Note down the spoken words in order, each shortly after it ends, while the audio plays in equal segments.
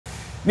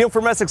Neil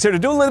from Essex here to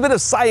do a little bit of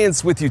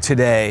science with you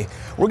today.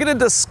 We're going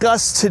to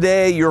discuss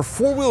today your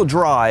four-wheel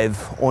drive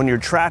on your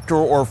tractor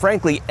or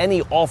frankly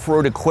any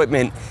off-road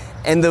equipment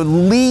and the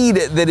lead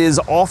that is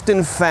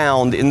often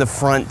found in the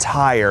front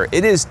tire.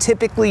 It is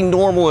typically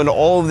normal in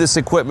all of this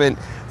equipment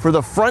for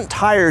the front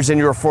tires in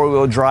your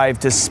four-wheel drive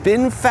to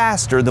spin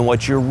faster than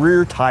what your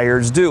rear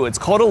tires do. It's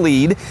called a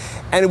lead,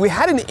 and we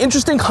had an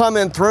interesting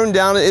comment thrown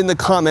down in the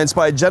comments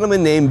by a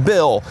gentleman named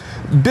Bill.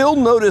 Bill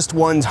noticed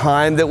one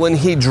time that when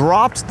he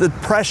dropped the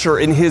pressure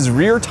in his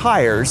rear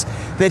tires,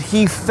 that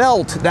he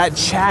felt that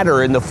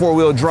chatter in the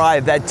four-wheel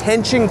drive. That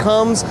tension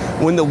comes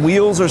when the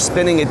wheels are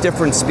spinning at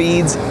different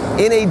speeds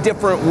in a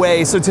different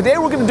way. So today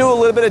we're gonna do a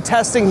little bit of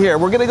testing here.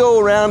 We're gonna go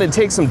around and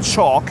take some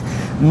chalk,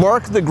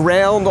 mark the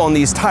ground on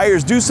these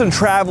tires, do some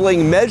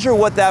traveling, measure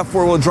what that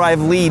four-wheel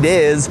drive lead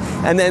is,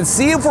 and then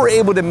see if we're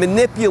able to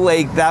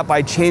manipulate that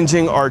by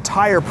changing our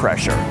tire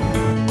pressure.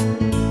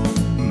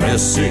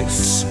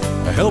 Essex,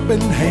 a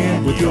helping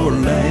hand with your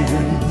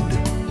land.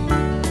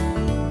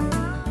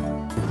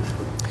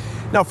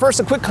 Now first,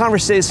 a quick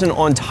conversation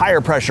on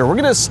tire pressure. We're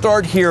gonna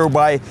start here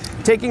by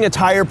taking a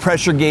tire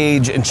pressure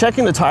gauge and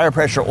checking the tire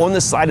pressure on the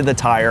side of the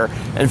tire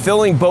and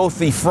filling both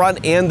the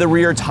front and the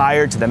rear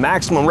tire to the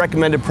maximum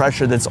recommended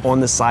pressure that's on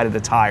the side of the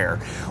tire.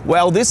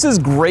 Well, this is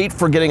great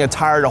for getting a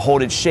tire to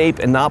hold its shape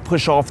and not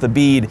push off the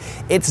bead.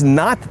 It's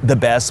not the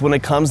best when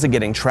it comes to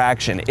getting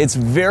traction. It's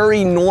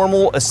very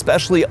normal,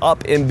 especially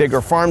up in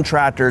bigger farm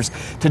tractors,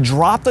 to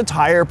drop the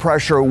tire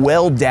pressure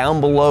well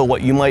down below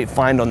what you might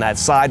find on that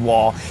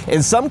sidewall.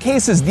 In some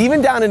cases,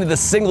 even down into the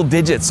single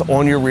digits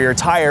on your rear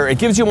tire. It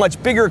gives you a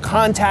much bigger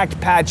contact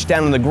patch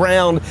down on the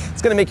ground.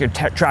 It's gonna make your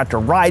tractor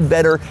ride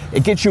better.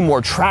 It gets you more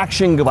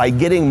traction by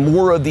getting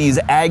more of these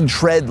ag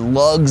tread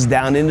lugs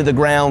down into the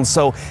ground.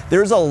 So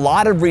there's a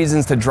lot of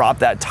reasons to drop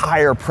that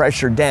tire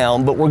pressure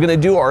down, but we're gonna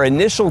do our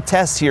initial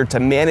test here to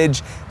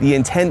measure the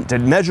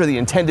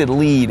intended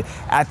lead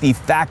at the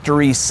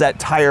factory set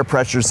tire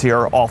pressures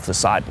here off the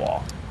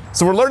sidewall.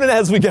 So we're learning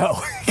as we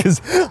go,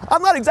 because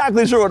I'm not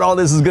exactly sure what all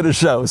this is gonna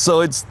show, so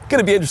it's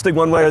gonna be interesting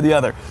one way or the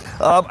other.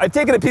 I've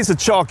taken a piece of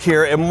chalk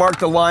here and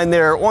marked a line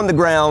there on the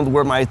ground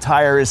where my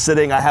tire is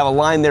sitting. I have a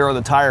line there on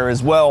the tire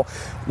as well.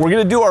 We're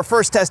gonna do our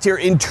first test here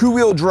in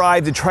two-wheel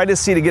drive to try to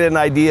get an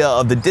idea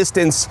of the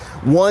distance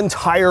one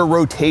tire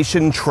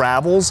rotation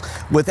travels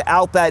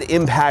without that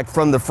impact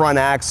from the front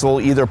axle,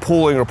 either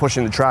pulling or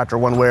pushing the tractor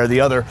one way or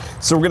the other.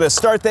 So we're gonna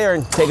start there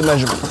and take a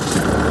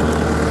measurement.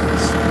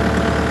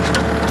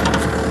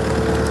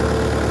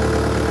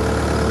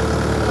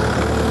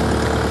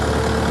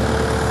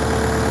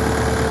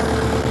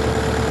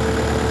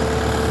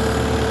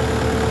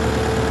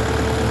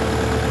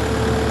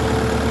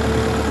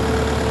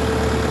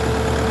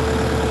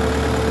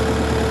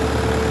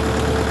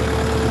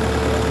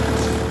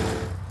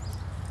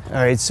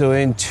 All right, so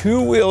in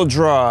two-wheel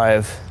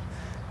drive,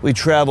 we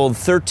traveled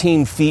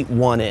 13 feet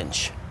 1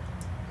 inch.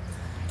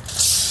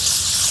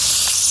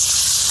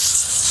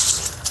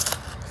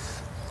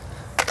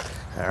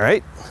 All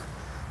right,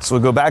 so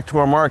we'll go back to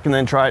our mark and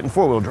then try it in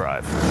four-wheel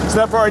drive. So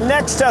now for our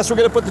next test, we're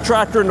gonna put the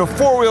tractor into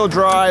four-wheel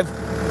drive,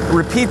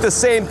 repeat the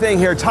same thing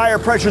here. Tire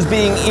pressures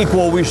being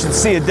equal, we should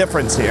see a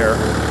difference here.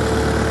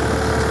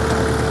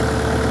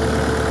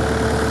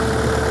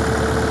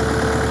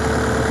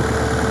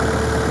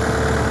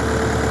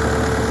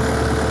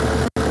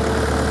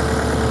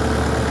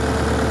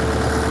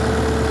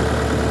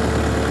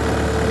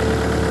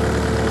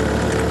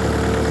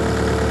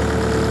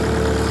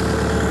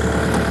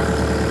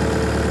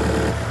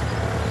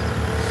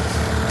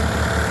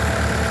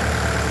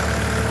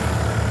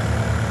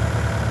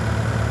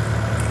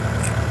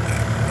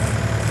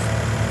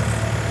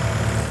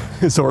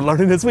 So we're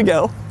learning as we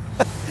go.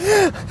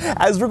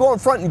 As we're going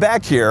front and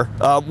back here,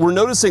 we're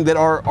noticing that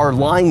our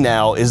line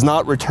now is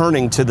not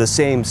returning to the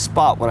same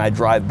spot when I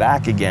drive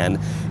back again.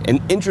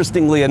 And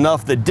interestingly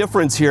enough, the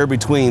difference here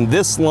between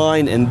this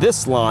line and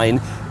this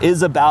line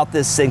is about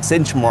this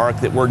 6-inch mark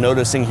that we're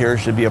noticing here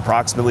should be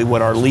approximately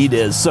what our lead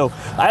is. So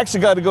I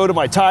actually got to go to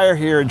my tire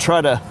here and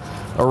try to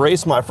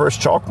erase my first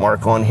chalk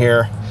mark on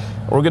here.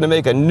 We're going to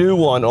make a new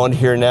one on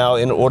here now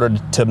in order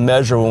to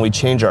measure when we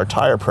change our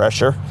tire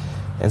pressure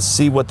and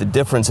see what the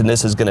difference in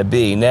this is gonna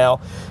be.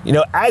 Now, you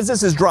know, as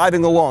this is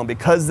driving along,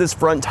 because this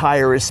front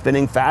tire is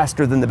spinning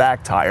faster than the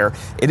back tire,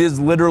 it is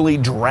literally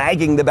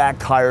dragging the back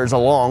tires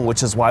along,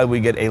 which is why we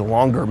get a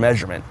longer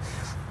measurement.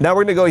 Now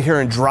we're gonna go here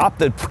and drop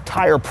the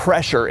tire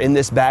pressure in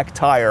this back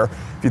tire.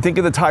 If you think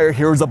of the tire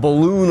here as a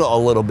balloon a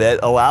little bit,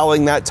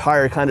 allowing that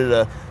tire kind of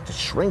to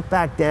shrink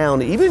back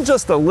down, even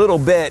just a little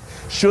bit,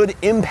 should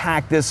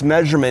impact this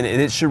measurement, and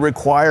it should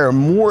require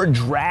more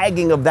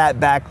dragging of that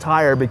back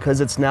tire because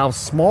it's now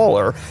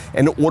smaller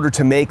in order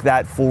to make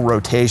that full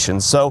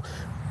rotation. So,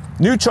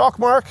 new chalk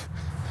mark,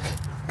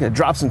 gonna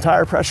drop some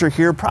tire pressure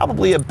here,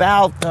 probably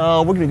about,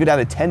 we're gonna go down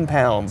to 10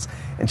 pounds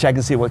and check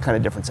and see what kind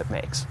of difference it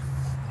makes.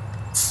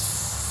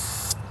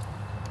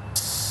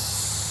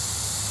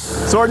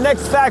 So our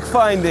next fact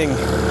finding,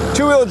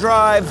 two-wheel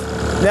drive,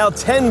 Now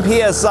 10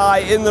 PSI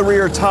in the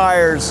rear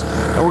tires,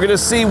 and we're gonna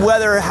see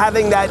whether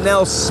having that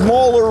now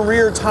smaller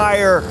rear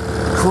tire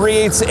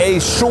creates a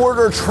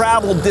shorter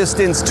travel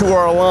distance to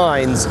our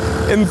lines.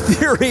 In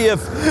theory,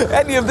 if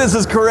any of this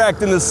is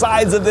correct and the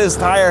size of this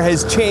tire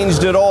has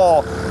changed at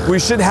all, we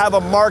should have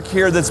a mark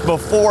here that's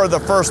before the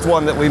first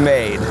one that we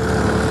made.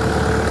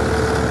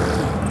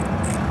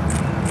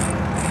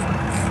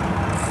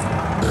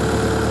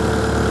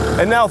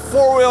 And now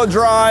four-wheel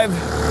drive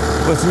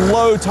with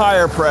low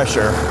tire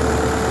pressure.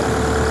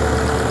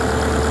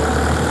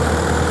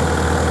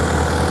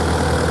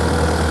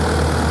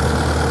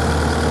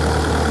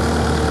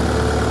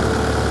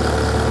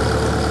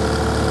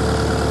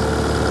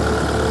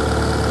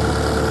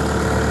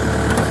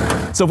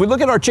 So if we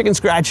look at our chicken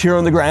scratch here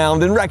on the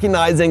ground and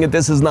recognizing that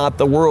this is not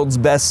the world's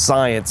best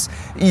science,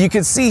 you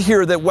can see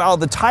here that while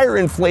the tire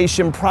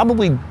inflation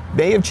probably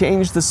may have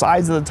changed the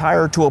size of the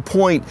tire to a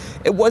point,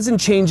 it wasn't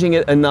changing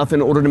it enough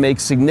in order to make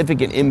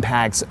significant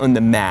impacts on the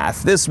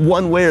math. This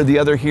one way or the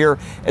other here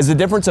is a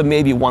difference of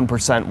maybe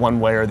 1% one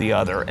way or the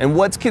other. And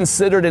what's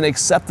considered an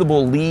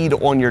acceptable lead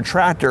on your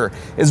tractor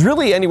is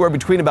really anywhere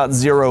between about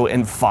 0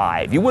 and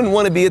 5. You wouldn't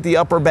want to be at the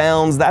upper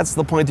bounds. That's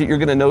the point that you're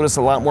going to notice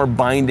a lot more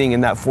binding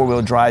in that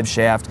four-wheel drive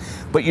shaft.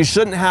 But you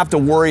shouldn't have to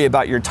worry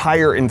about your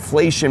tire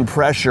inflation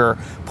pressure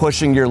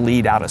pushing your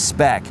lead out of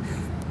spec.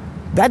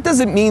 That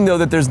doesn't mean, though,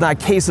 that there's not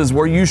cases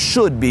where you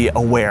should be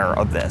aware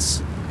of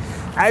this.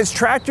 As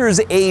tractors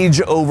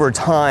age over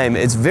time,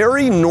 it's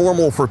very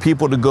normal for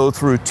people to go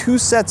through 2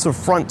 sets of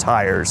front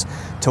tires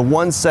to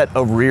 1 set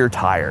of rear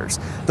tires.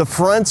 The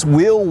fronts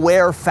will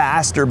wear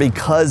faster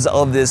because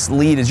of this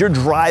lead. As you're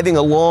driving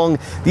along,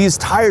 these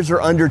tires are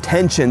under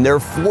tension.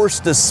 They're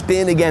forced to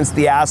spin against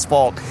the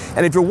asphalt.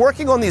 And if you're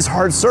working on these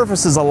hard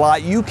surfaces a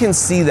lot, you can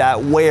see that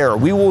wear.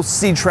 We will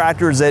see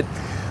tractors at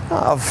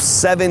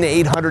 700 to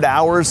 800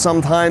 hours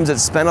sometimes that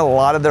spend a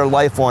lot of their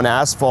life on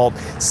asphalt,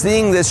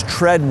 seeing this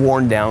tread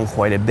worn down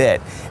quite a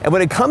bit. And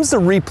when it comes to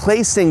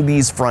replacing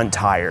these front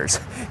tires,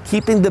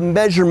 keeping the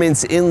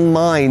measurements in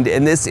mind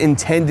and this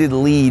intended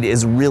lead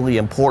is really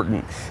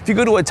important. If you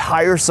go to a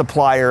tire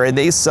supplier and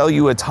they sell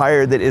you a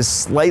tire that is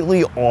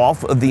slightly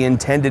off of the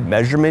intended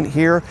measurement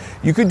here,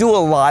 you could do a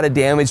lot of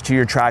damage to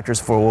your tractor's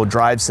four-wheel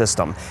drive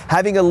system.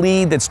 Having a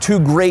lead that's too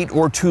great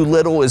or too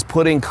little is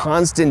putting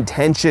constant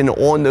tension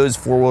on those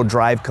four-wheel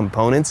drive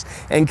components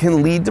and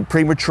can lead to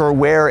premature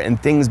wear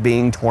and things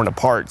being torn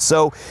apart.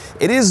 So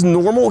it is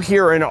normal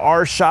here in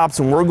our shops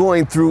when we're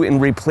going through and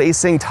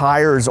replacing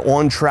tires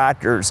on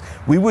tractors.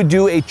 We would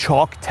do a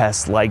chalk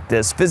test like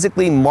this,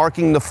 physically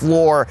marking the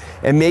floor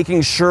and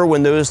making sure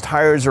when those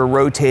tires are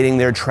rotating,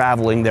 they're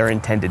traveling their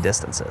intended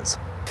distances.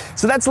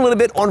 So that's a little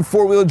bit on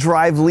four-wheel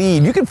drive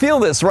lead. You can feel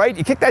this, right?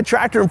 You kick that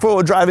tractor in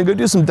four-wheel drive and go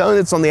do some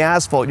donuts on the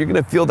asphalt, you're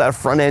gonna feel that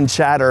front end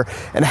chatter.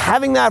 And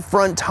having that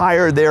front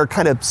tire there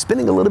kind of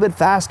spinning a little bit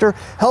faster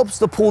helps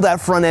to pull that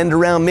front end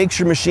around, makes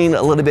your machine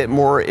a little bit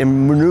more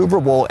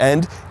maneuverable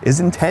and is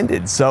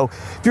intended. So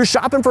if you're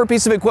shopping for a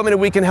piece of equipment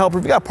and we can help, or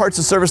if you got parts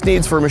and service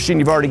needs for a machine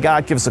you've already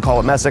got, give us a call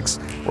at Messick's.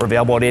 We're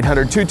available at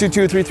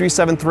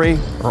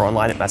 800-222-3373 or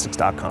online at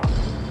Messick's.com.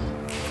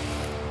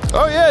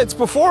 Oh yeah, it's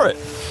before it.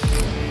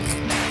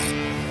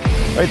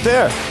 Right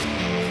there.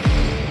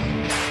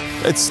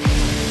 It's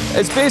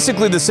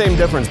basically the same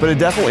difference, but it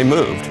definitely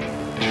moved.